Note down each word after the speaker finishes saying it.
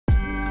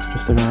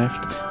Just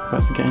arrived.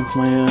 About to get into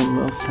my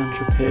little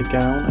Saint-Tropez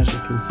gown, as you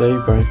can see,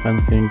 very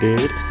fancy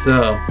indeed.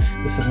 So,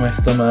 this is my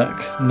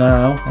stomach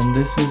now, and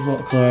this is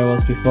what colour I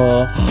was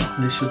before.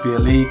 This should be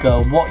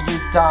illegal. What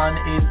you've done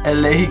is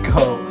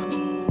illegal.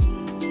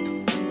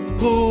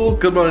 Ooh,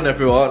 good morning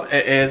everyone,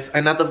 it is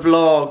another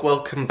vlog,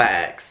 welcome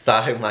back.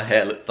 So my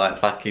hair looks like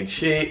fucking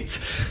shit,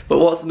 but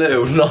what's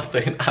new?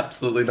 Nothing,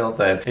 absolutely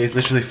nothing. It's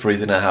literally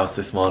freezing in our house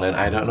this morning,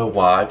 I don't know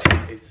why.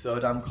 It's so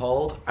damn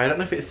cold. I don't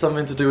know if it's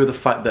something to do with the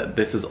fact that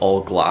this is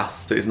all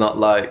glass, so it's not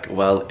like,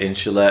 well,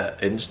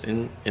 insulated,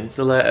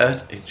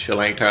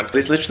 but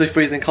it's literally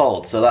freezing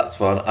cold, so that's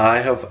fun. I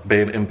have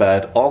been in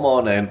bed all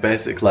morning,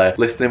 basically,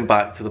 listening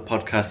back to the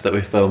podcast that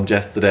we filmed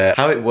yesterday.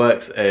 How it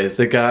works is,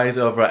 the guys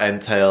over at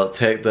Entail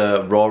take the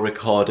raw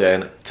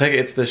recording, take it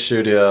into the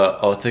studio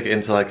or take it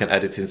into like an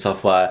editing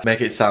software, make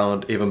it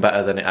sound even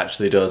better than it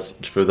actually does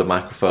through the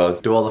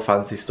microphones, do all the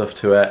fancy stuff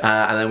to it,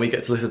 and then we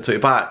get to listen to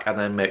it back and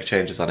then make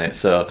changes on it.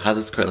 So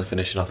Hazard's currently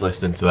finishing off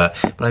listening to it,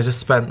 but I just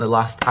spent the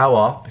last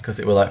hour, because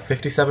it was like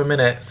 57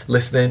 minutes,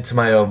 listening to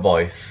my own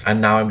voice, and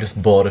now I'm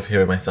just bored of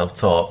hearing myself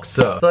talk.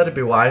 So I thought it'd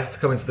be wise to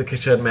come into the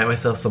kitchen, make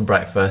myself some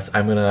breakfast.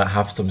 I'm gonna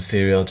have some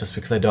cereal just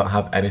because I don't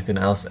have anything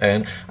else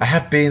in. I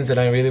have beans and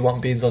I really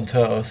want beans on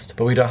toast,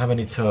 but we don't have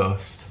any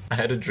toast. I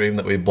had a dream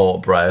that we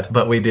bought bread,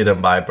 but we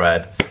didn't buy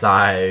bread,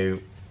 so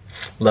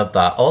love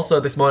that. Also,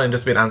 this morning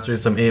just been answering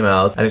some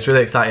emails, and it's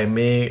really exciting.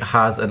 Me,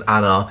 Haz and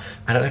Anna,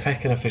 I don't know if I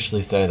can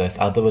officially say this,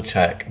 I'll double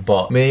check,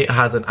 but me,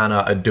 Haz and Anna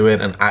are doing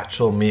an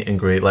actual meet and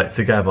greet, like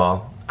together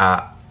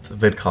at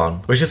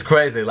VidCon, which is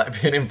crazy, like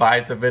being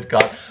invited to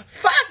VidCon.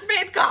 Fuck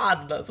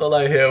VidCon! That's all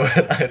I hear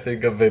when I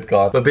think of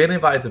VidCon. But being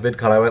invited to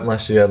VidCon, I went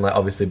last year and like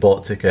obviously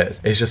bought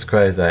tickets. It's just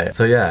crazy.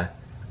 So yeah,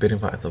 been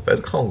invited to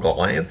VidCon,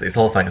 guys. It's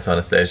all thanks to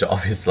Anastasia,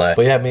 obviously.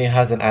 But yeah, me,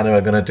 Haz and Anna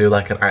are gonna do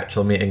like an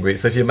actual meet and greet.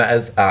 So if you met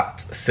us at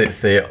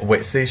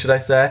Witsy, should I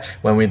say,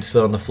 when we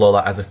stood on the floor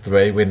like as a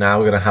three, we're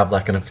now gonna have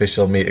like an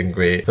official meet and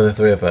greet for the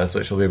three of us,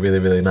 which will be really,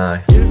 really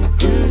nice.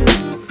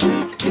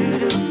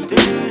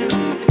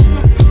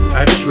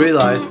 I just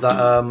realised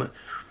that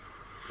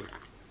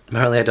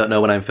apparently I don't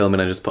know when I'm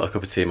filming, I just put a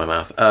cup of tea in my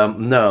mouth.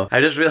 No,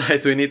 I just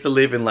realised we need to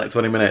leave in like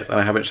 20 minutes and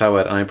I haven't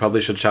showered, and I probably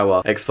should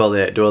shower,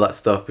 exfoliate, do all that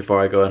stuff before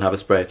I go and have a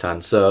spray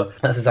tan. So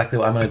that's exactly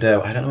what I'm gonna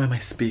do. I don't know where my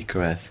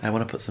speaker is. I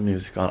want to put some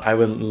music on.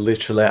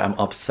 I'm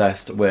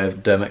obsessed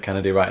with Dermot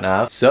Kennedy right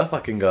now. So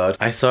fucking good.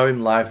 I saw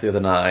him live the other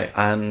night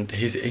and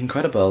he's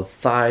incredible.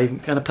 So I'm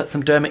gonna put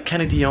some Dermot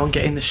Kennedy on,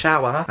 get in the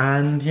shower,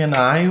 and you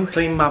know,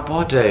 clean my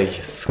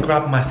body,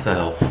 scrub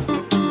myself.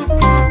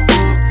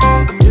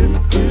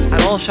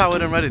 I'm all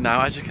showered and ready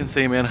now. As you can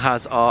see, me and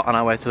Haz are on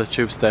our way to the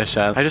tube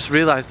station. I just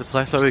realised the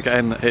place where we're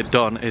getting it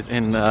done is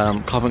in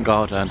Covent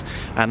Garden,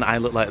 and I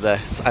look like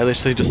this. I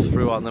literally just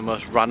threw on the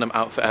most random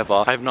outfit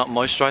ever. I've not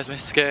moisturised my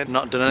skin,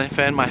 not done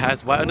anything. My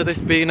hair's wet under this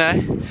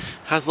beanie.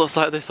 Haz looks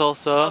like this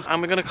also.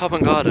 And we're going to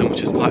Covent Garden,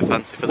 which is quite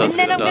fancy for those of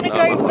you that don't know. And then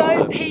I'm going to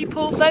go vote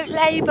people, vote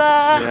Labour.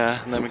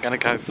 Yeah, and then we're going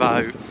to go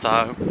vote, so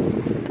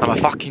I'm a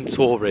fucking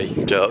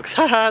Tory. Jokes.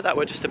 Haha, that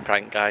were just a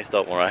prank, guys,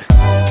 don't worry.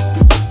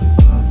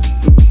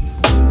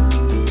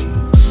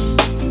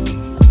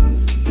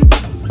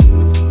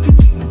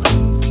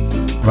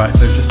 Right,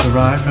 so we've just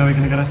arrived. Now we're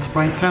going to get a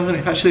spray tan, and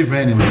it's actually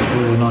raining, which is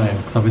really annoying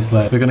because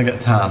obviously we're going to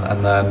get tan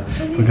and then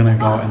we're going to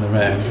go out in the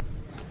rain.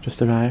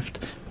 Just arrived.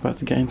 About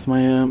to get into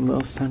my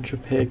little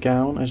Saint-Tropez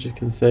gown, as you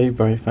can see,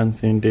 very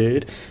fancy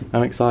indeed.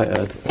 I'm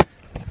excited.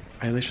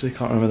 I literally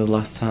can't remember the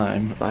last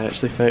time I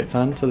actually fake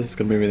tan, so this is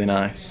going to be really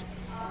nice.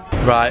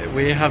 Right,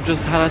 we have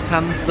just had our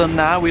tans done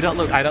now. I don't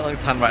look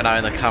tan right now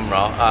in the camera,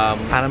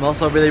 and I'm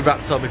also really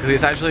wrapped up because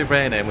it's actually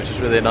raining, which is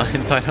really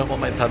annoying, so I don't want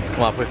my tan to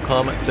come off. We've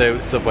come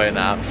to Subway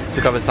now to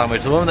grab a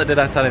sandwich. The woman that did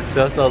our tan is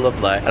so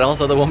lovely, and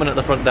also the woman at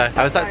the front desk.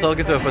 I was like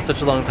talking to her for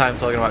such a long time,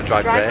 talking about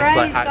drag race,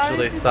 like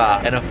actually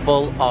sat in a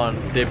full-on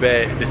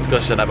debate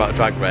discussion about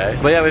drag race.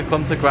 But yeah, we've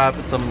come to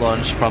grab some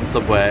lunch from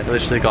Subway.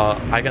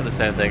 I get the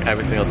same thing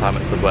every single time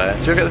at Subway.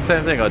 Do you get the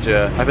same thing, or do you?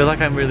 I feel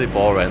like I'm really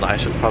boring. Like I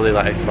should probably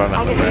like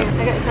experiment with it.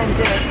 I get the same thing.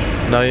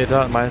 No, you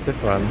don't. Mine's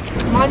different.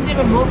 Mine's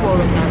even more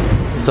boring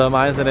though. So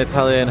mine's an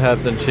Italian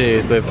herbs and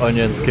cheese with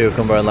onions,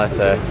 cucumber and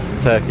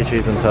lettuce, turkey,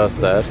 cheese and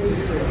toasted.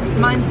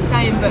 Mine's the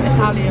same but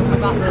Italian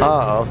without the...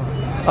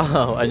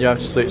 Oh, and you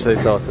have sweet chili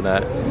sauce in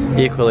it.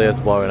 Equally as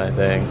boring, I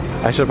think.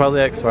 I should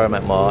probably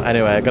experiment more.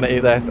 Anyway, I'm gonna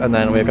eat this and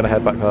then we're gonna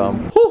head back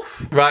home. Whew.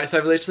 Right, so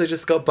I've literally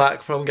just got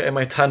back from getting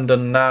my tan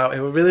done now. It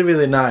was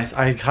really nice.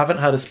 I haven't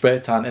had a spray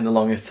tan in the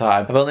longest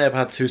time. I've only ever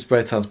had 2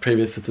 spray tans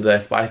previous to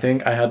this, but I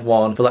think I had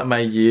one for like my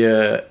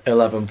year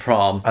 11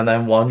 prom, and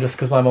then one just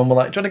because my mum was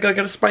like, do you want to go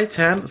get a spray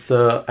tan?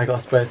 So I got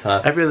a spray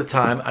tan. Every other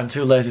time I'm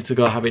too lazy to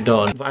go have it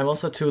done, but I'm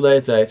also too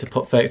lazy to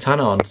put fake tan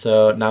on.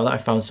 So now that I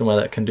found somewhere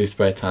that can do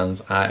spray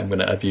tans, I'm going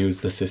to abuse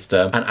the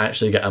system and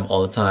actually get them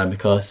all the time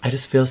because I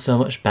just feel so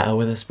much better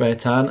with a spray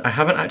tan. I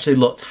haven't actually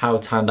looked how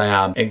tanned I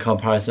am in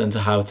comparison to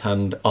how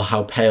tanned, or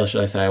how pale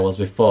should I say I was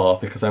before,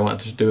 because I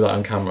wanted to do that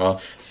on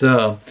camera.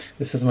 So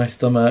this is my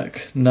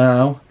stomach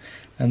now,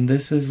 And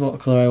this is what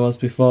colour I was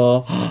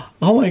before.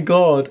 Oh my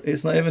god,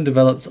 it's not even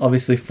developed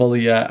obviously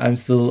fully yet. I'm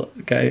still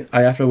getting,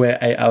 I have to wait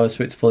 8 hours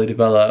for it to fully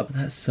develop.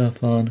 That's so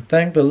fun.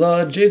 Thank the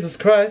Lord Jesus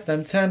Christ,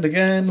 I'm tanned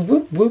again.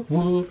 Whoop whoop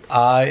whoop.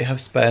 I have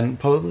spent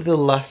probably the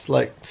last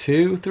like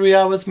 2-3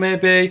 hours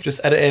maybe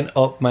just editing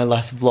up my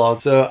last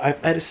vlog. So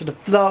I've edited a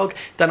vlog,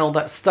 done all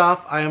that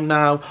stuff. I am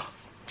now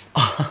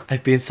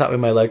I've been sat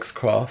with my legs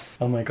crossed.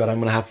 Oh my god, I'm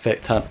gonna have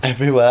fake tan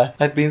everywhere.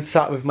 I've been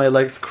sat with my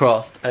legs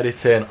crossed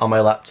editing on my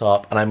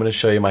laptop, and I'm gonna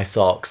show you my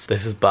socks.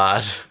 This is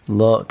bad.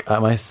 Look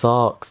at my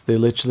socks. They're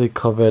literally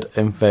covered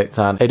in fake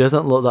tan. It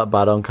doesn't look that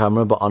bad on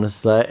camera, but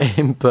honestly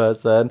in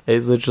person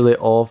it's literally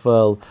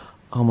awful.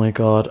 Oh my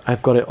god,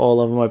 I've got it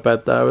all over my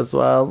bed there as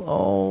well.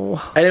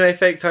 Oh. Anyway,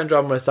 fake tan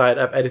drama aside,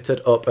 I've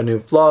edited up a new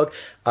vlog.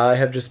 I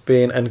have just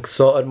been and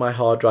sorted my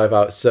hard drive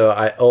out, so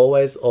I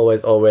always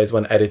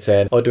when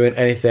editing or doing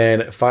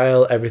anything,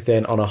 file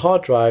everything on a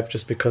hard drive,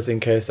 just because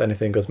in case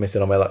anything goes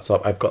missing on my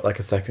laptop, I've got like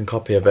a second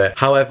copy of it.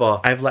 However,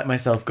 I've let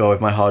myself go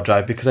with my hard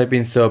drive because I've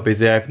been so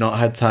busy. I've not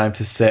had time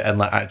to sit and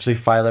like actually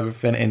file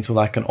everything into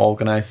like an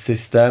organized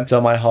system.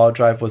 So my hard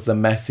drive was the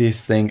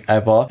messiest thing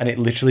ever, and it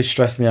literally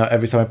stressed me out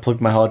every time I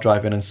plugged my hard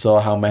drive in and saw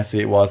how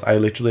messy it was. I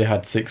literally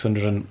had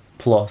 600+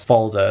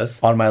 folders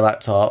on my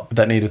laptop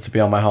that needed to be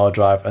on my hard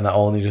drive, and that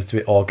all needed to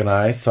be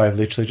organized. So I've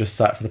literally just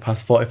sat for the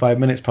past 45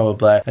 minutes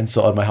probably and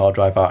sorted my hard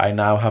drive out. I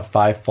now have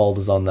 5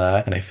 folders on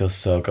there, and it feels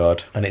so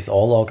good, and it's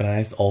all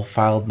organized, all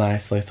filed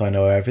nicely, so I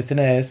know where everything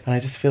is. And I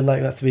just feel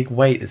like that's a big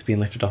weight that's been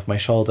lifted off my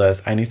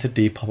shoulders. I need to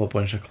depop a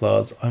bunch of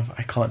clothes.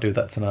 I can't do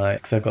that tonight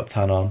because I've got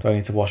tan on, so I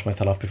need to wash my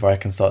tan off before I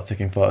can start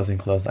taking photos in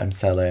clothes that I'm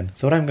selling.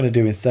 So what I'm going to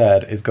do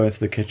instead is go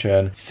into the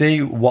kitchen,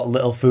 see what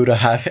little food I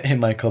have in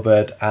my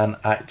cupboard, and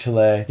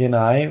actually, you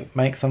know,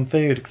 make some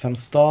food because I'm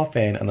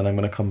starving. And then I'm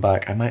gonna come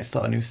back. I might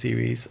start a new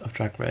series of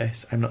Drag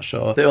Race, I'm not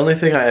sure. The only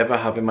thing I ever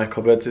have in my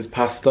cupboards is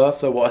pasta,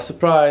 so what a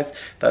surprise,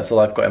 that's all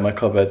I've got in my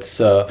cupboard.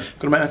 So I'm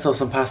gonna make myself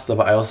some pasta,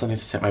 but I also need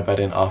to take my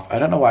bedding off. I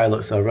don't know why I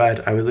look so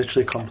red. I was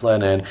literally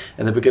complaining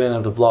in the beginning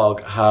of the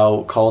vlog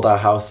how cold our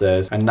house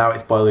is, and now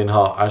it's boiling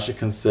hot, as you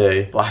can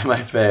see by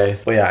my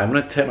face. But yeah, I'm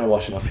gonna take my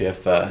washing off here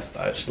first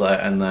actually,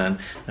 and then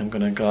I'm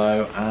gonna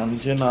go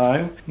and, you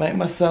know, make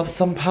myself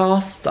some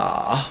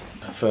pasta.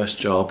 First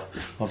job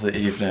of the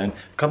evening.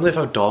 I can't believe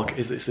how dark it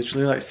is. It's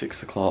literally like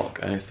 6 o'clock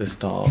and it's this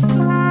dark.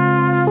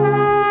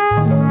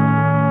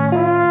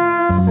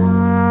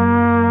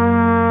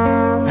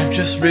 I've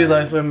just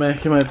realised when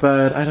making my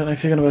bed, I don't know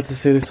if you're gonna be able to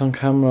see this on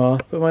camera,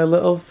 but my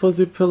little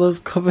fuzzy pillow's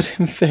covered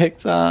in fake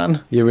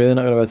tan. You're really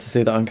not gonna be able to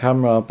see that on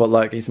camera, but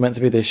like it's meant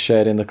to be this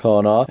shade in the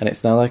corner, and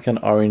it's now like an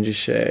orangey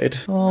shade.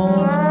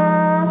 Oh.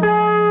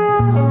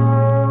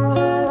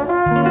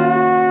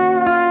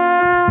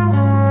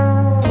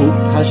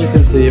 As you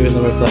can see in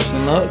the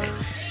reflection, look.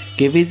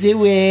 Give us a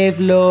wave,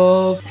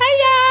 love.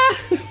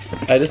 Hiya!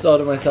 I just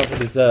ordered myself a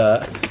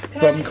dessert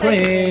from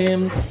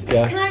Creams.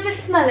 Yeah. Can I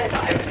just smell it,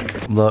 Byron?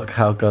 Look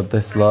how good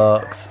this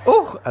looks.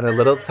 Oh, and a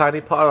little tiny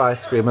pot of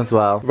ice cream as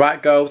well.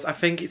 Right, girls, I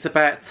think it's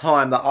about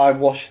time that I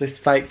wash this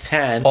fake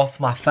tan off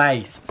my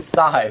face.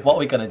 So, what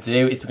we're gonna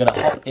do is we're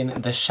gonna hop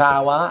in the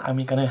shower and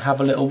we're gonna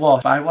have a little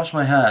wash. I washed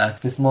my hair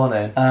this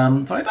morning,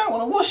 so I don't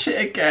want to wash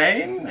it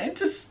again. It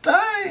just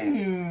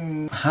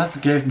don't. Has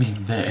gave me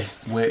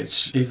this,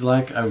 which is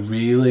like a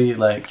really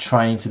like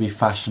trying to be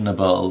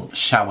fashionable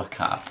shower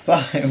cap.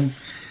 So,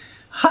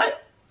 hi.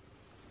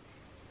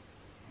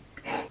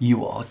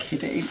 You are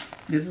kidding.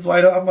 This is why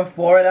I don't have my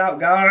forehead out,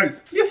 guys.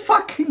 You're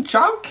fucking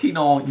joking,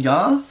 aren't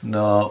ya?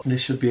 No,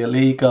 this should be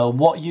illegal.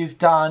 What you've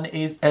done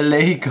is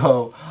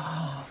illegal.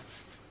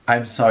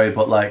 I'm sorry,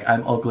 but like,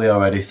 I'm ugly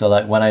already, so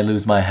like, when I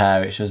lose my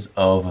hair, it's just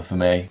over for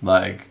me.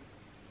 Like,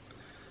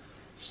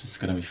 it's just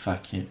gonna be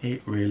fucking,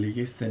 it really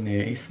isn't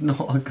it? It's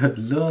not a good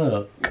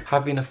look.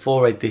 Having a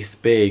forehead this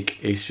big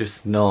is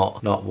just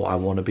not what I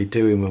want to be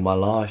doing with my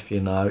life, you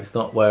know? It's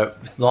not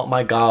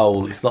my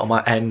goal, it's not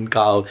my end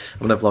goal.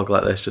 I'm gonna vlog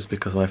like this just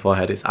because my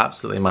forehead is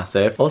absolutely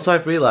massive. Also,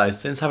 I've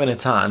realised since having a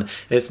tan,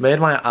 it's made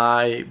my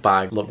eye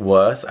bag look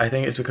worse. I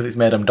think it's because it's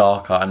made them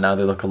darker and now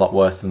they look a lot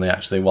worse than they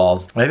actually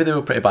was. Maybe they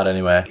were pretty bad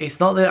anyway. It's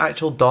not the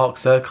actual dark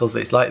circles,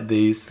 it's like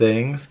these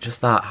things.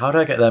 Just that, how do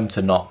I get them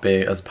to not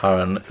be as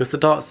apparent? Because the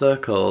dark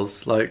circles,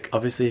 like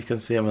obviously you can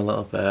see them a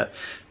little bit,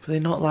 but they're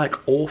not like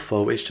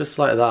awful, it's just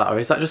like that. Or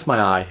is that just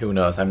my eye? Who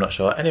knows, I'm not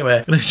sure. Anyway,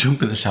 I'm gonna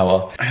jump in the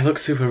shower. I look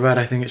super red,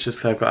 I think it's just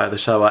because I've got out of the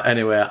shower.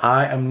 Anyway,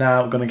 I am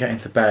now gonna get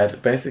into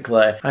bed.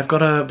 Basically, I've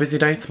got a busy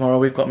day tomorrow.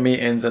 We've got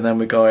meetings and then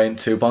we're going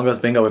to Bongo's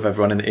Bingo with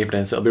everyone in the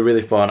evening, so it'll be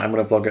really fun. I'm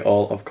gonna vlog it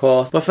all, of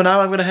course. But for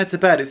now, I'm gonna head to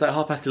bed. It's like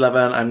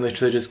 11:30. I'm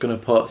literally just gonna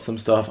put some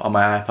stuff on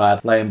my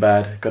iPad, lay in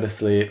bed, go to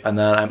sleep, and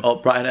then I'm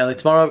up bright and early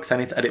tomorrow because I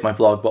need to edit my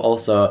vlog, but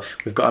also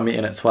we've got a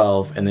meeting at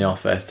 12 in the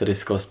office to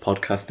discuss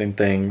podcasting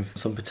things,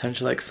 some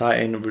potential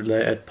exciting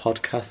related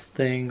podcast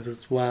things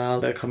as well.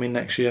 They're coming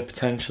next year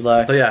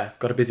potentially. So yeah,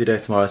 got a busy day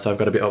tomorrow, so I've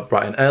got to be up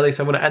bright and early.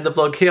 So I'm going to end the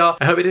vlog here.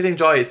 I hope you did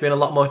enjoy it. It's been a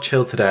lot more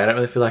chill today. I don't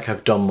really feel like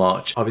I've done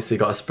much. Obviously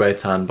got a spray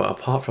tan, but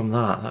apart from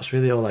that, that's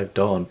really all I've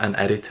done and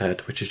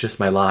edited, which is just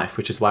my life,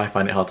 which is why I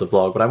find it hard to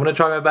vlog. But I'm going to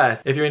try my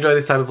best. If you enjoy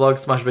this type of vlog,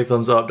 smash a big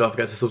thumbs up. Don't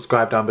forget to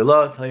subscribe down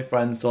below, tell your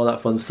friends, do all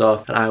that fun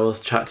stuff, and I will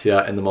chat to you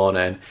in the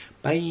morning.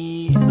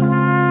 Bye.